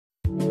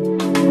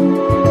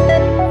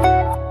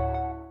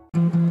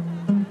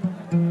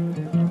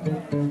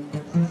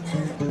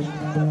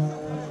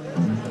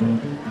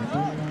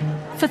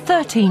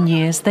15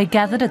 years, they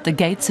gathered at the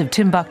gates of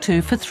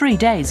Timbuktu for 3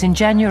 days in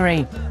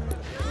January.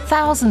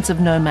 Thousands of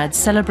nomads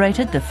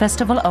celebrated the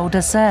festival au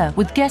Désert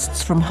with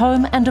guests from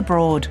home and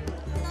abroad.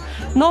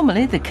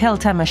 Normally, the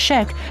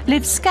Keltamashek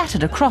live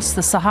scattered across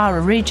the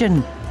Sahara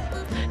region.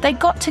 They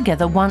got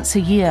together once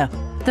a year.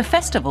 The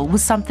festival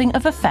was something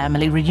of a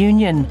family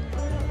reunion.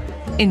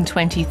 In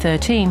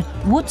 2013,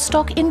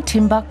 Woodstock in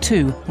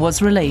Timbuktu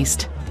was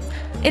released.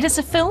 It is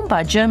a film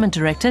by German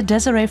director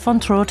Désert von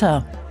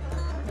Trotha.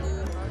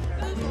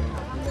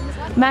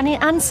 Mani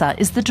Ansar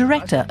is the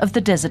director of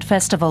the Desert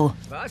Festival.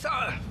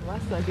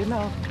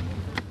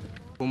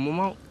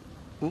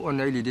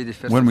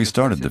 When we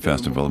started the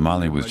festival,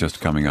 Mali was just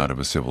coming out of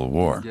a civil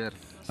war,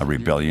 a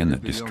rebellion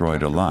that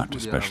destroyed a lot,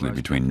 especially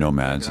between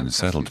nomads and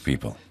settled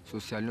people.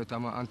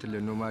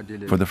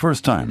 For the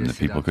first time, the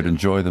people could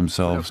enjoy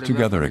themselves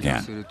together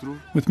again,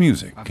 with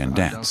music and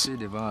dance.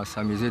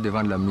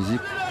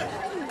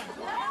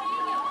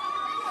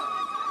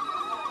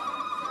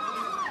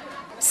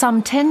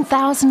 Some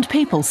 10,000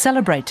 people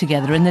celebrate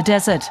together in the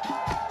desert.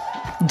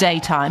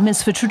 Daytime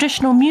is for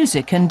traditional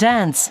music and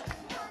dance.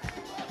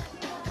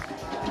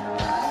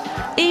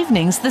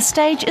 Evenings, the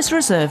stage is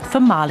reserved for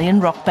Malian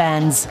rock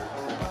bands.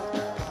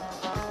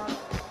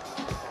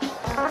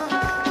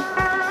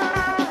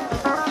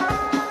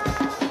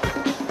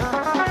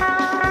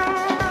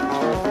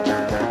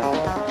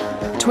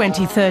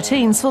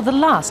 "2013 saw the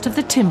last of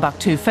the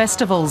Timbuktu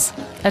festivals,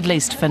 at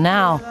least for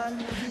now.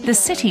 The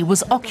city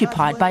was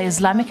occupied by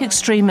Islamic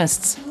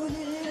extremists.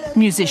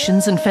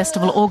 Musicians and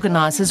festival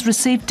organisers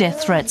received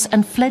death threats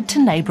and fled to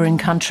neighbouring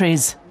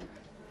countries.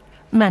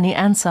 Mani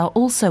Ansar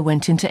also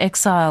went into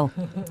exile.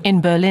 In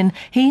Berlin,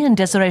 he and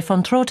Désert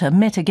von Trotha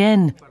met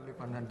again.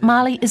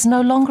 Mali is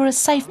no longer a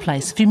safe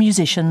place for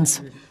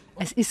musicians.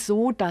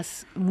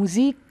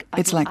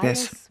 It's like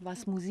this,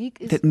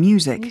 that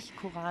music,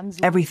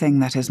 everything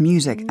that is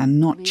music and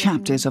not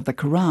chapters of the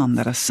Quran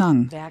that are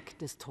sung,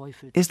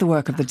 is the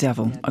work of the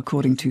devil,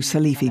 according to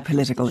Salafi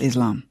political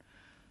Islam.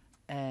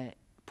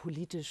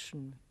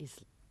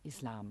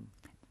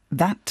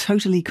 That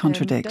totally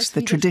contradicts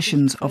the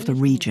traditions of the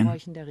region.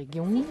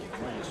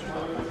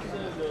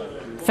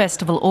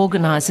 Festival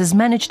organisers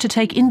managed to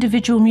take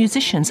individual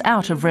musicians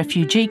out of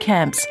refugee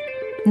camps.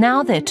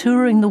 Now they're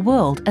touring the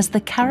world as the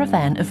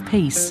Caravan of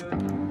Peace.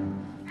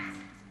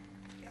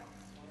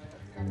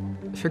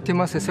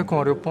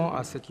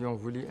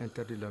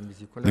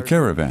 The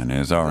Caravan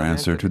is our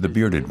answer to the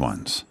bearded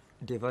ones.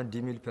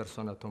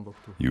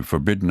 You've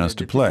forbidden us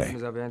to play.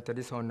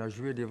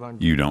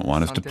 You don't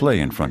want us to play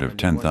in front of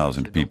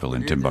 10,000 people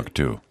in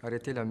Timbuktu.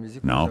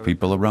 Now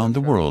people around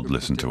the world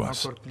listen to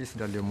us.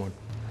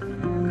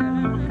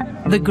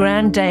 The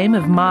Grand Dame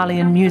of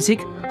Malian music,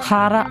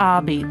 Khara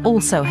Abi,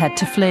 also had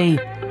to flee.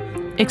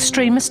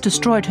 Extremists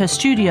destroyed her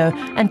studio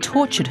and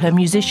tortured her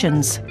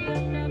musicians.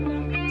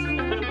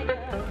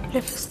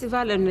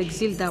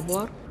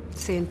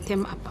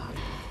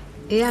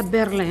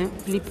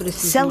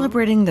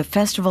 Celebrating the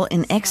festival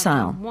in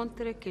exile,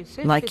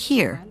 like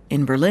here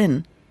in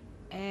Berlin,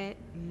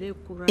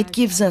 it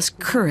gives us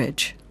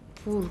courage.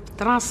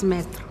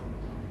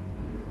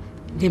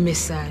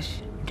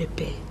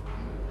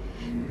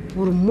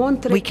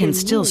 We can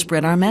still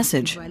spread our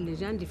message.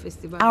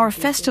 Our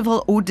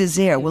festival au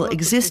Désert will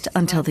exist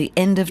until the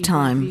end of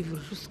time.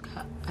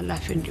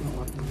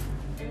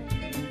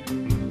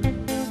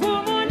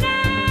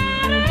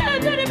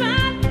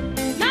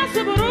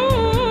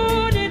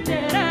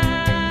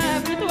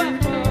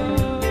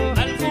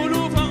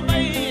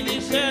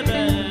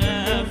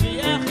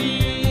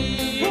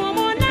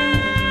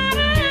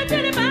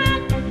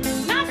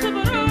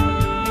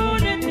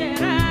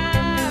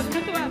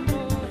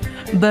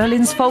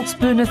 Berlin's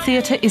Volksbühne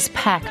Theatre is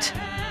packed.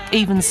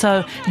 Even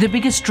so, the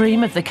biggest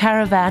dream of the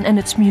Caravan and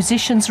its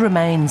musicians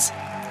remains: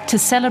 to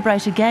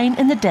celebrate again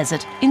in the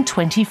desert in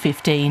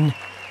 2015.